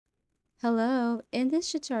Hello, in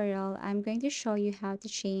this tutorial, I'm going to show you how to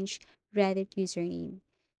change Reddit username.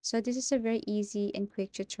 So this is a very easy and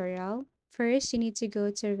quick tutorial. First, you need to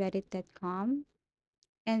go to reddit.com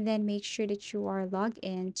and then make sure that you are logged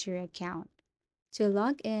in to your account. To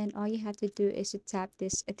log in, all you have to do is to tap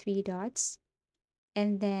this three dots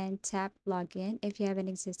and then tap login if you have an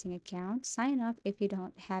existing account. Sign up if you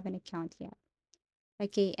don't have an account yet.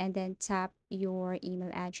 Okay, and then tap your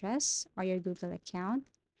email address or your Google account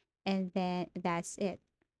and then that's it.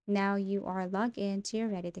 Now you are logged into your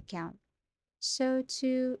Reddit account. So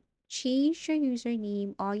to change your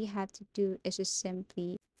username, all you have to do is just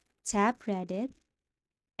simply tap Reddit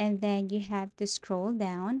and then you have to scroll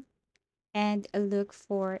down and look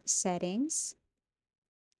for settings.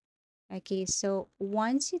 Okay, so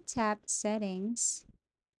once you tap settings,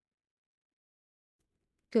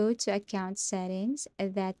 go to account settings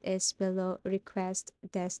that is below request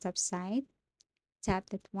desktop site.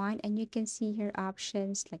 Tap that one and you can see here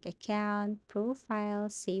options like account, profile,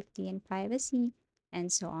 safety and privacy,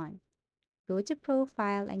 and so on. Go to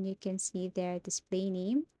profile and you can see there display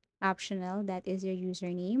name, optional, that is your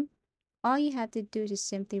username. All you have to do is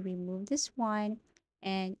simply remove this one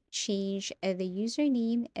and change the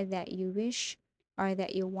username that you wish or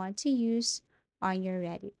that you want to use on your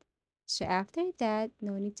Reddit. So after that,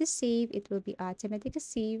 no need to save, it will be automatically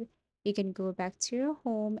saved. You can go back to your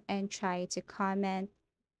home and try to comment,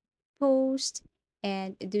 post,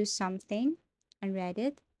 and do something on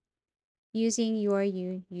Reddit using your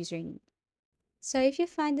new username. So if you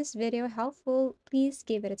find this video helpful, please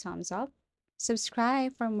give it a thumbs up.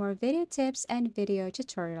 Subscribe for more video tips and video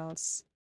tutorials.